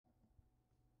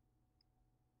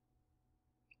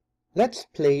Let's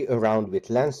play around with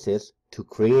lenses to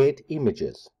create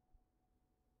images.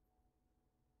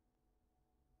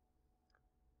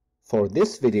 For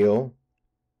this video,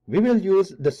 we will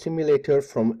use the simulator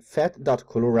from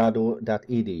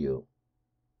PhET.colorado.edu.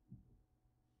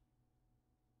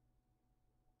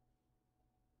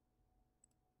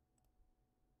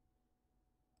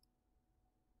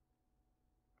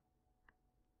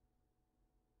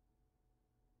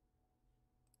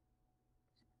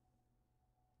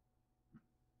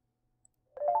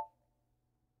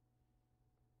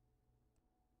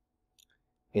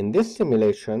 In this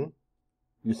simulation,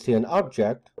 you see an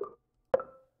object,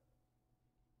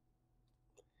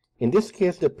 in this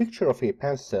case the picture of a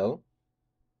pencil,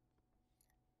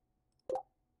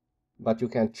 but you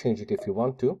can change it if you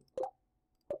want to,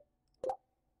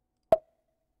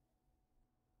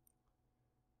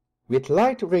 with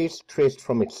light rays traced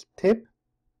from its tip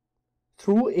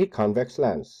through a convex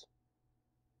lens.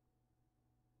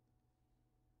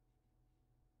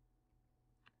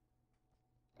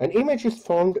 An image is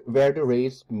formed where the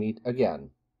rays meet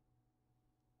again.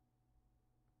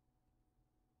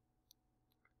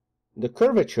 The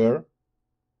curvature,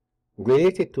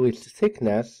 related to its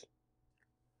thickness,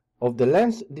 of the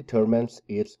lens determines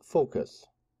its focus.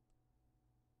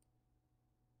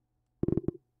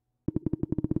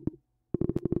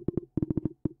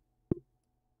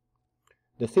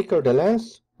 The thicker the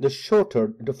lens, the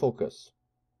shorter the focus.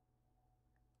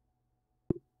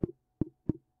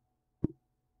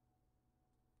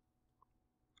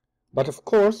 But of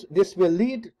course, this will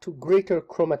lead to greater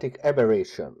chromatic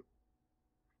aberration.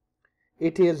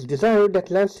 It is desired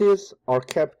that lenses are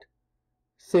kept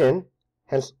thin,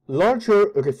 hence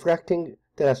larger refracting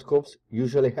telescopes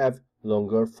usually have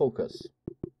longer focus.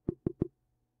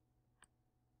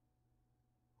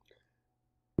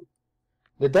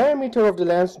 The diameter of the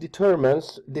lens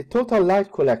determines the total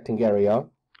light collecting area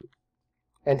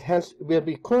and hence will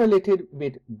be correlated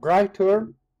with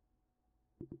brighter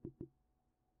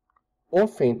or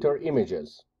fainter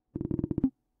images.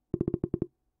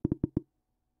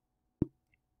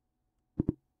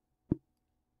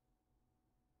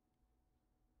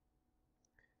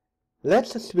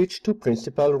 Let's switch to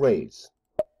principal rays.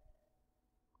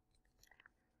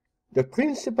 The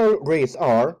principal rays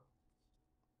are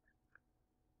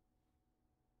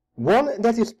one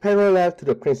that is parallel to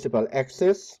the principal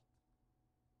axis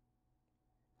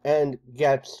and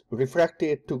gets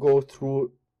refracted to go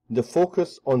through the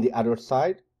focus on the other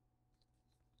side,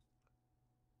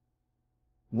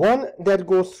 one that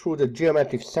goes through the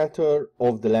geometric center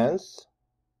of the lens,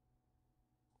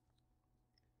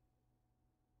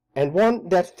 and one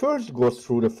that first goes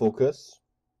through the focus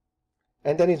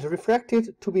and then is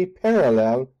refracted to be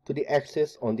parallel to the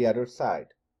axis on the other side.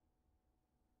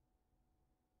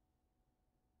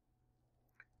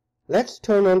 Let's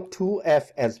turn on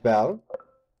 2f as well,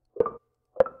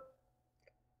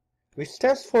 which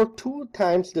stands for 2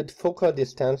 times the focal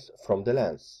distance from the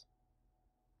lens.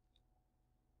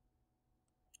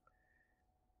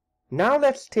 Now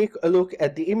let's take a look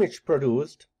at the image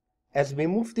produced as we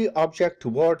move the object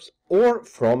towards or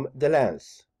from the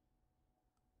lens.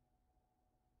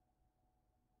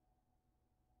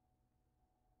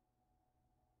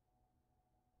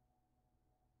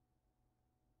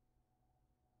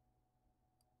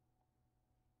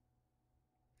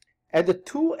 At the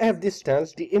 2f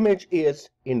distance, the image is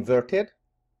inverted,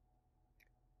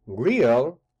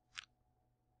 real,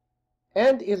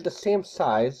 and is the same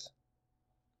size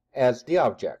as the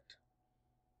object.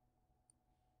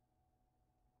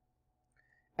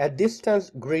 At distance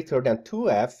greater than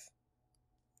 2f,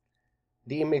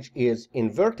 the image is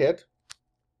inverted,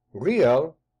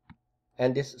 real,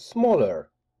 and is smaller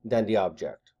than the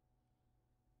object.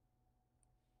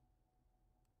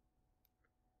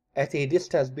 At a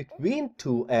distance between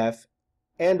 2f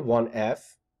and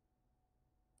 1f,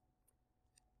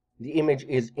 the image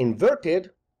is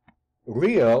inverted,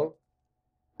 real,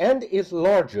 and is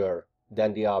larger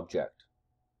than the object.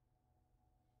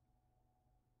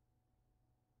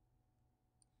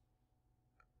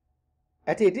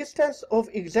 At a distance of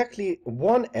exactly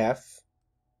 1f,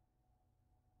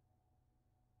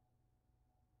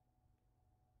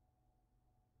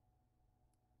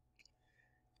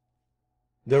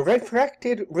 the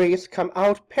refracted rays come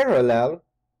out parallel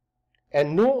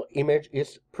and no image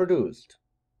is produced.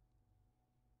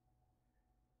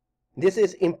 This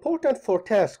is important for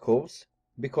telescopes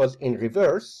because in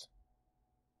reverse,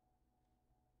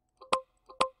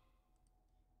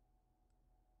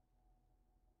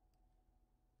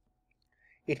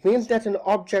 it means that an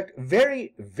object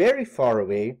very, very far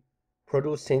away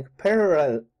producing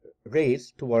parallel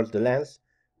rays towards the lens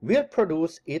will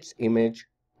produce its image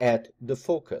at the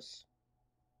focus.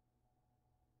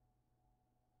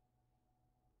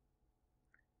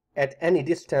 At any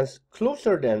distance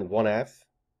closer than 1f,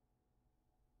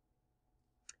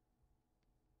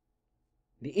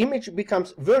 the image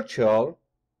becomes virtual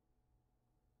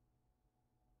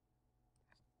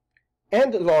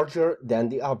and larger than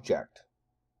the object.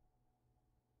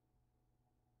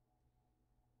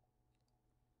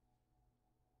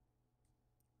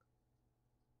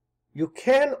 You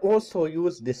can also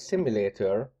use this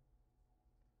simulator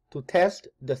to test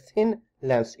the thin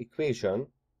lens equation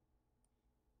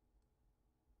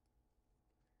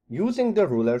using the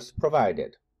rulers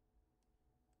provided.